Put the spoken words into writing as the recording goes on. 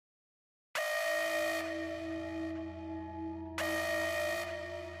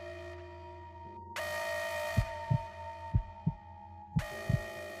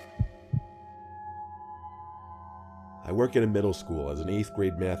I work in a middle school as an 8th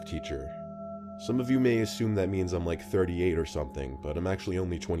grade math teacher. Some of you may assume that means I'm like 38 or something, but I'm actually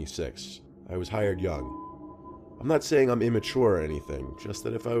only 26. I was hired young. I'm not saying I'm immature or anything, just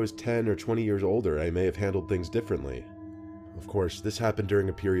that if I was 10 or 20 years older, I may have handled things differently. Of course, this happened during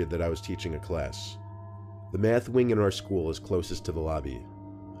a period that I was teaching a class. The math wing in our school is closest to the lobby.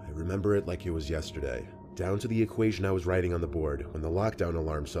 I remember it like it was yesterday, down to the equation I was writing on the board when the lockdown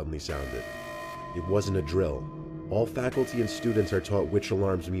alarm suddenly sounded. It wasn't a drill. All faculty and students are taught which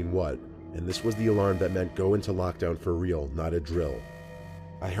alarms mean what, and this was the alarm that meant go into lockdown for real, not a drill.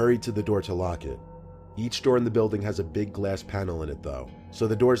 I hurried to the door to lock it. Each door in the building has a big glass panel in it though, so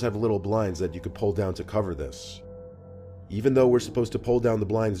the doors have little blinds that you could pull down to cover this. Even though we're supposed to pull down the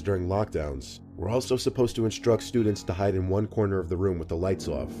blinds during lockdowns, we're also supposed to instruct students to hide in one corner of the room with the lights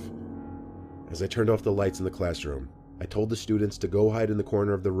off. As I turned off the lights in the classroom, I told the students to go hide in the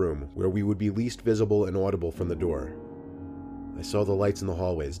corner of the room where we would be least visible and audible from the door. I saw the lights in the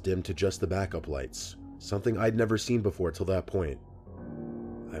hallways dim to just the backup lights, something I'd never seen before till that point.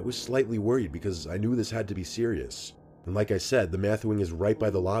 I was slightly worried because I knew this had to be serious, and like I said, the math wing is right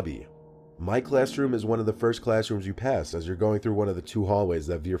by the lobby. My classroom is one of the first classrooms you pass as you're going through one of the 2 hallways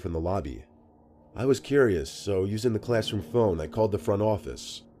that veer from the lobby. I was curious, so using the classroom phone, I called the front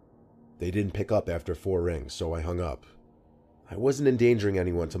office. They didn't pick up after 4 rings, so I hung up. I wasn't endangering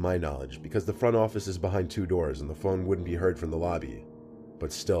anyone to my knowledge because the front office is behind 2 doors and the phone wouldn't be heard from the lobby.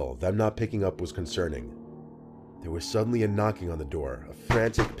 But still, them not picking up was concerning. There was suddenly a knocking on the door, a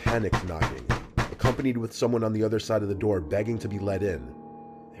frantic, panicked knocking, accompanied with someone on the other side of the door begging to be let in.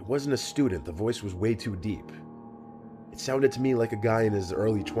 It wasn't a student, the voice was way too deep. It sounded to me like a guy in his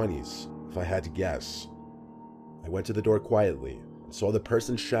early 20s, if I had to guess. I went to the door quietly and saw the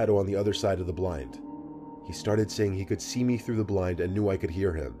person's shadow on the other side of the blind. He started saying he could see me through the blind and knew I could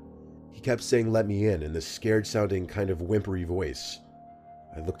hear him. He kept saying let me in this scared-sounding kind of whimpery voice.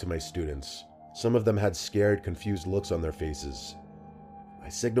 I looked to my students. Some of them had scared, confused looks on their faces. I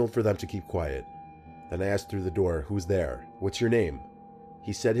signaled for them to keep quiet. Then I asked through the door, "Who's there? What's your name?"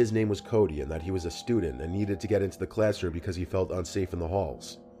 He said his name was Cody and that he was a student and needed to get into the classroom because he felt unsafe in the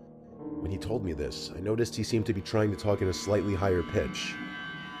halls. When he told me this, I noticed he seemed to be trying to talk in a slightly higher pitch.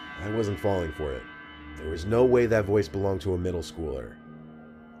 I wasn't falling for it. There was no way that voice belonged to a middle schooler.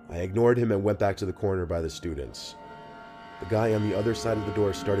 I ignored him and went back to the corner by the students. The guy on the other side of the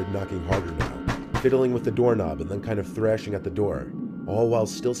door started knocking harder now, fiddling with the doorknob and then kind of thrashing at the door, all while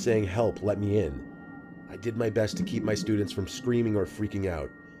still saying help, let me in. I did my best to keep my students from screaming or freaking out.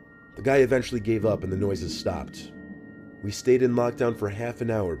 The guy eventually gave up and the noises stopped. We stayed in lockdown for half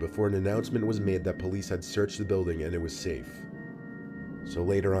an hour before an announcement was made that police had searched the building and it was safe. So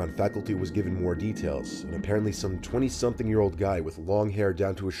later on, faculty was given more details, and apparently some 20-something-year-old guy with long hair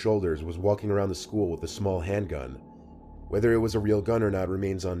down to his shoulders was walking around the school with a small handgun. Whether it was a real gun or not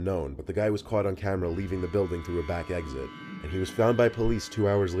remains unknown, but the guy was caught on camera leaving the building through a back exit, and he was found by police 2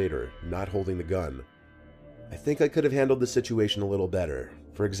 hours later, not holding the gun. I think I could have handled the situation a little better.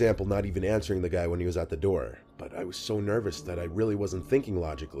 For example, not even answering the guy when he was at the door, but I was so nervous that I really wasn't thinking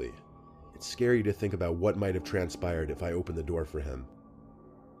logically. It's scary to think about what might have transpired if I opened the door for him.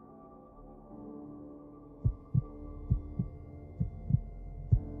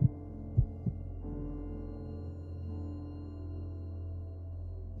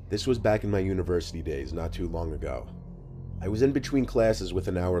 This was back in my university days, not too long ago. I was in between classes with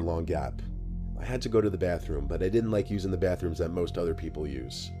an hour-long gap. I had to go to the bathroom, but I didn't like using the bathrooms that most other people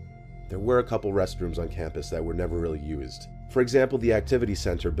use. There were a couple restrooms on campus that were never really used. For example, the activity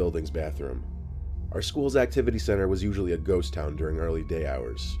center building's bathroom. Our school's activity center was usually a ghost town during early day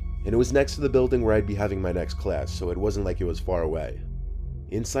hours, and it was next to the building where I'd be having my next class, so it wasn't like it was far away.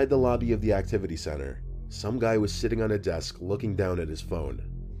 Inside the lobby of the activity center, some guy was sitting on a desk looking down at his phone.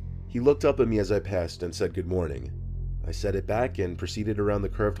 He looked up at me as I passed and said good morning. I said it back and proceeded around the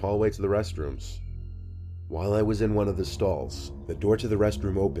curved hallway to the restrooms. While I was in one of the stalls, the door to the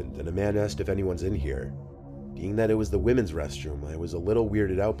restroom opened and a man asked if anyone's in here. Being that it was the women's restroom, I was a little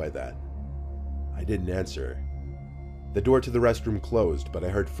weirded out by that. I didn't answer. The door to the restroom closed, but I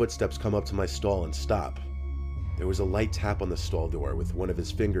heard footsteps come up to my stall and stop. There was a light tap on the stall door with one of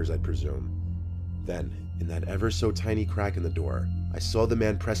his fingers, I'd presume. Then, in that ever so tiny crack in the door, I saw the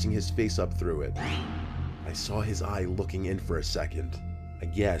man pressing his face up through it. I saw his eye looking in for a second. I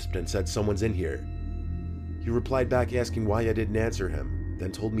gasped and said, "Someone's in here." He replied back asking why I didn't answer him,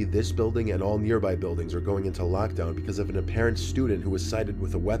 then told me this building and all nearby buildings are going into lockdown because of an apparent student who was sighted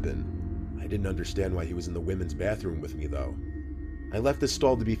with a weapon. I didn't understand why he was in the women's bathroom with me though. I left the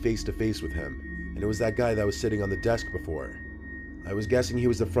stall to be face to face with him, and it was that guy that was sitting on the desk before. I was guessing he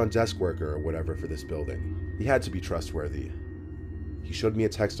was the front desk worker or whatever for this building. He had to be trustworthy. He showed me a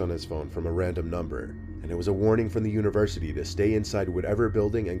text on his phone from a random number, and it was a warning from the university to stay inside whatever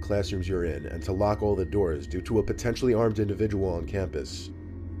building and classrooms you're in and to lock all the doors due to a potentially armed individual on campus.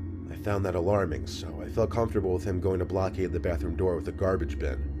 I found that alarming, so I felt comfortable with him going to blockade the bathroom door with a garbage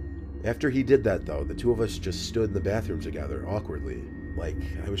bin. After he did that though, the two of us just stood in the bathroom together, awkwardly. Like,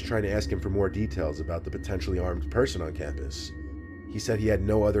 I was trying to ask him for more details about the potentially armed person on campus. He said he had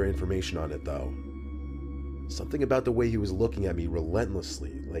no other information on it though. Something about the way he was looking at me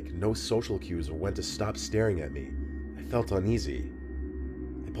relentlessly, like no social cues or when to stop staring at me. I felt uneasy.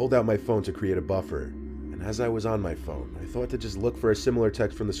 I pulled out my phone to create a buffer, and as I was on my phone, I thought to just look for a similar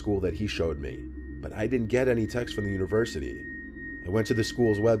text from the school that he showed me, but I didn't get any text from the university. I went to the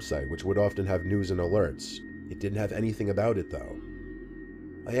school's website, which would often have news and alerts. It didn't have anything about it though.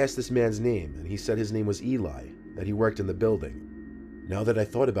 I asked this man's name, and he said his name was Eli, that he worked in the building. Now that I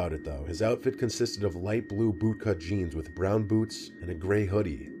thought about it though, his outfit consisted of light blue bootcut jeans with brown boots and a gray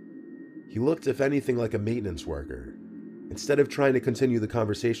hoodie. He looked, if anything, like a maintenance worker. Instead of trying to continue the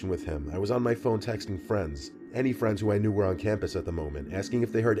conversation with him, I was on my phone texting friends, any friends who I knew were on campus at the moment, asking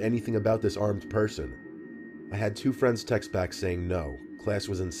if they heard anything about this armed person. I had 2 friends text back saying no, class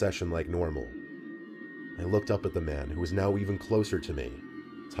was in session like normal. I looked up at the man, who was now even closer to me.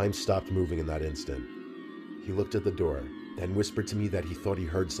 Time stopped moving in that instant. He looked at the door, then whispered to me that he thought he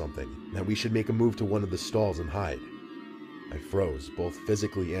heard something, and that we should make a move to one of the stalls and hide. I froze, both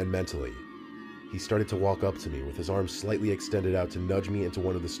physically and mentally. He started to walk up to me, with his arms slightly extended out to nudge me into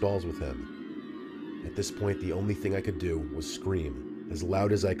one of the stalls with him. At this point, the only thing I could do was scream, as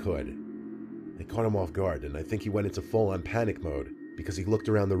loud as I could. I caught him off guard, and I think he went into full-on panic mode, because he looked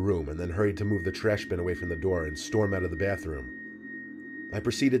around the room and then hurried to move the trash bin away from the door and storm out of the bathroom. I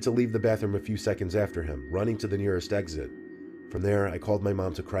proceeded to leave the bathroom a few seconds after him, running to the nearest exit. From there, I called my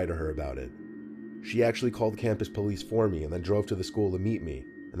mom to cry to her about it. She actually called campus police for me and then drove to the school to meet me,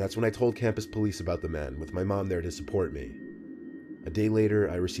 and that's when I told campus police about the man, with my mom there to support me. A day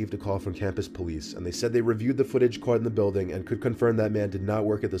later, I received a call from campus police, and they said they reviewed the footage caught in the building and could confirm that man did not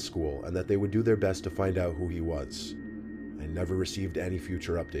work at the school and that they would do their best to find out who he was. I never received any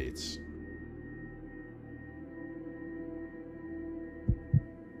future updates.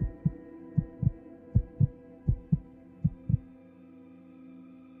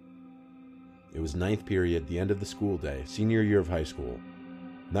 It was 9th period, the end of the school day, senior year of high school.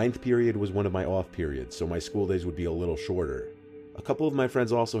 9th period was one of my off periods, so my school days would be a little shorter. A couple of my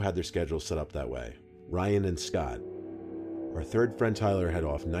friends also had their schedules set up that way, Ryan and Scott. Our third friend Tyler had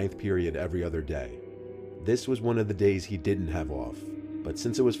off 9th period every other day. This was one of the days he didn't have off, but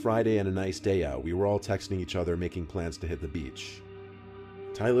since it was Friday and a nice day out, we were all texting each other making plans to hit the beach.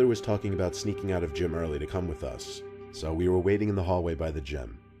 Tyler was talking about sneaking out of gym early to come with us, so we were waiting in the hallway by the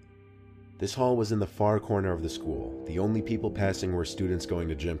gym. This hall was in the far corner of the school. The only people passing were students going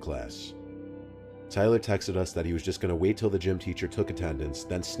to gym class. Tyler texted us that he was just going to wait till the gym teacher took attendance,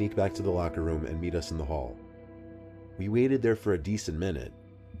 then sneak back to the locker room and meet us in the hall. We waited there for a decent minute.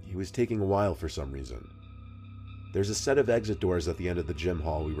 He was taking a while for some reason. There's a set of exit doors at the end of the gym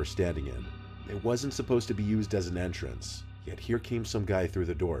hall we were standing in. It wasn't supposed to be used as an entrance, yet here came some guy through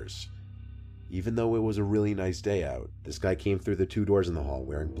the doors. Even though it was a really nice day out, this guy came through the 2 doors in the hall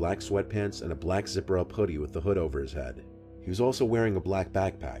wearing black sweatpants and a black zipper-up hoodie with the hood over his head. He was also wearing a black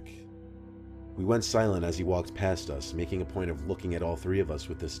backpack. We went silent as he walked past us, making a point of looking at all 3 of us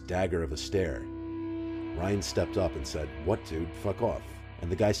with this dagger of a stare. Ryan stepped up and said, "What, dude? Fuck off." And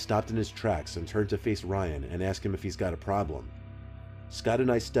the guy stopped in his tracks and turned to face Ryan and ask him if he's got a problem. Scott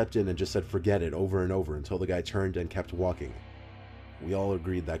and I stepped in and just said forget it over and over until the guy turned and kept walking. We all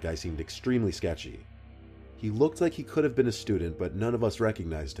agreed that guy seemed extremely sketchy. He looked like he could have been a student, but none of us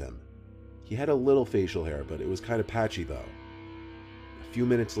recognized him. He had a little facial hair, but it was kind of patchy though. A few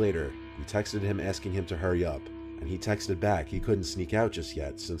minutes later, we texted him asking him to hurry up, and he texted back he couldn't sneak out just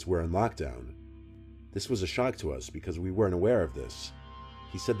yet since we're in lockdown. This was a shock to us because we weren't aware of this.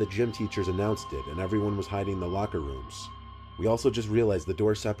 He said the gym teachers announced it and everyone was hiding in the locker rooms. We also just realized the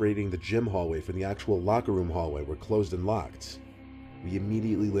doors separating the gym hallway from the actual locker room hallway were closed and locked. We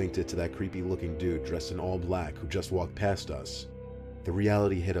immediately linked it to that creepy looking dude dressed in all black who just walked past us. The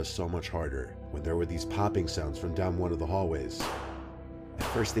reality hit us so much harder when there were these popping sounds from down one of the hallways. At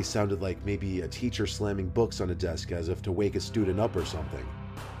first they sounded like maybe a teacher slamming books on a desk as if to wake a student up or something,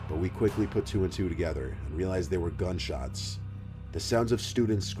 but we quickly put 2 and 2 together and realized they were gunshots. The sounds of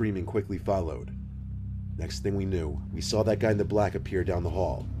students screaming quickly followed. Next thing we knew, we saw that guy in the black appear down the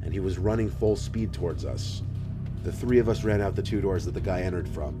hall, and he was running full speed towards us. The 3 of us ran out the 2 doors that the guy entered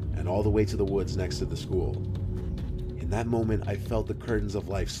from, and all the way to the woods next to the school. In that moment, I felt the curtains of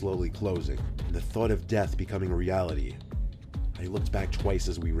life slowly closing, and the thought of death becoming a reality. I looked back twice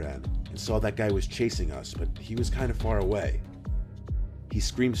as we ran, and saw that guy was chasing us, but he was kind of far away. He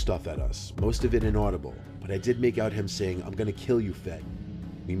screamed stuff at us, most of it inaudible, but I did make out him saying, "I'm gonna kill you, Fed."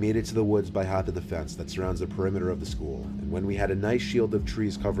 We made it to the woods by hopping the fence that surrounds the perimeter of the school, and when we had a nice shield of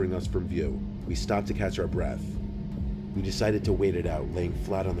trees covering us from view, we stopped to catch our breath. We decided to wait it out, laying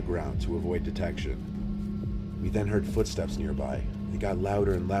flat on the ground to avoid detection. We then heard footsteps nearby. They got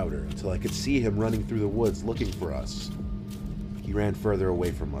louder and louder until I could see him running through the woods looking for us. He ran further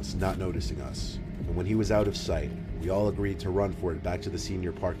away from us, not noticing us, and when he was out of sight, we all agreed to run for it back to the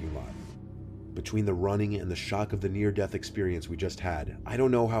senior parking lot. Between the running and the shock of the near-death experience we just had, I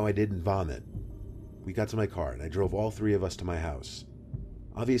don't know how I didn't vomit. We got to my car and I drove all three of us to my house.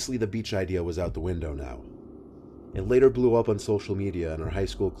 Obviously the beach idea was out the window now. It later blew up on social media and our high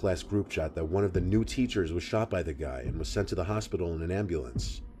school class group chat that one of the new teachers was shot by the guy and was sent to the hospital in an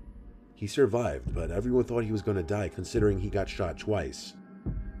ambulance. He survived, but everyone thought he was going to die considering he got shot twice.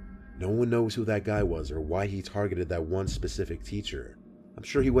 No one knows who that guy was or why he targeted that one specific teacher. I'm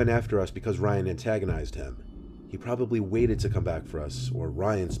sure he went after us because Ryan antagonized him. He probably waited to come back for us, or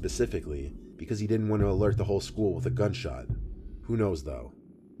Ryan specifically, because he didn't want to alert the whole school with a gunshot. Who knows though?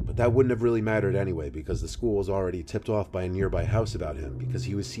 But that wouldn't have really mattered anyway because the school was already tipped off by a nearby house about him because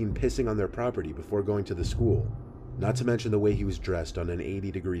he was seen pissing on their property before going to the school, not to mention the way he was dressed on an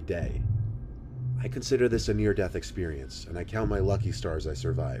 80-degree day. I consider this a near-death experience, and I count my lucky stars I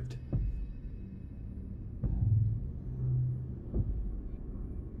survived.